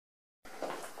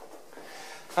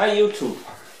Hi YouTube.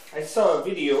 I saw a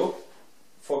video,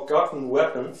 Forgotten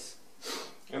Weapons,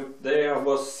 and there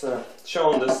was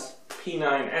shown this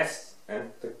P9S,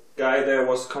 and the guy there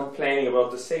was complaining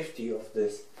about the safety of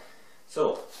this.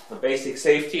 So the basic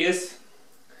safety is,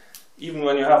 even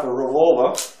when you have a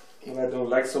revolver, and I don't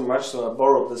like so much, so I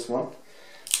borrowed this one,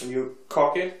 when you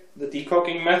cock it, the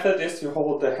decocking method is you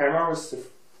hold the hammer with the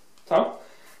thumb,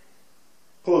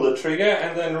 pull the trigger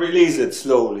and then release it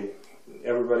slowly.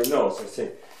 Everybody knows, I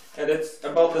think. And it's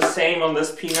about the same on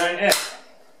this P9S.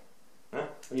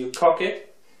 When you cock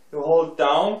it, you hold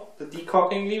down the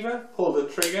decocking lever, pull the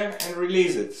trigger and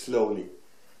release it slowly.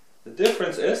 The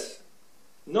difference is,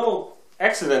 no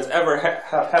accidents ever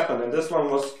have happened, and this one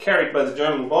was carried by the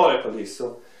German border police,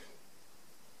 so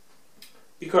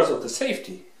because of the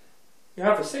safety. You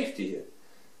have a safety here.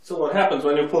 So what happens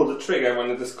when you pull the trigger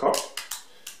when it is cocked?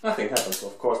 Nothing happens,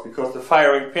 of course, because the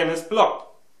firing pin is blocked.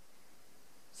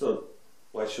 So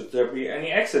why should there be any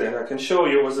accident? I can show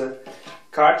you with a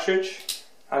cartridge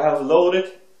I have loaded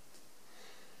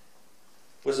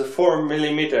with a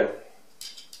 4mm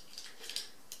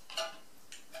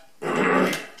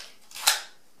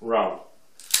round.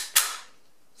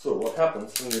 So what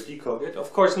happens when you decock it?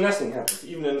 Of course nothing happens,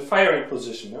 even in the firing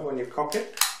position. When you cock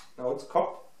it, now it's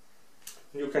cocked,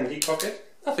 you can decock it,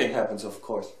 nothing happens, of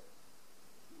course.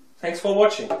 Thanks for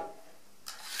watching.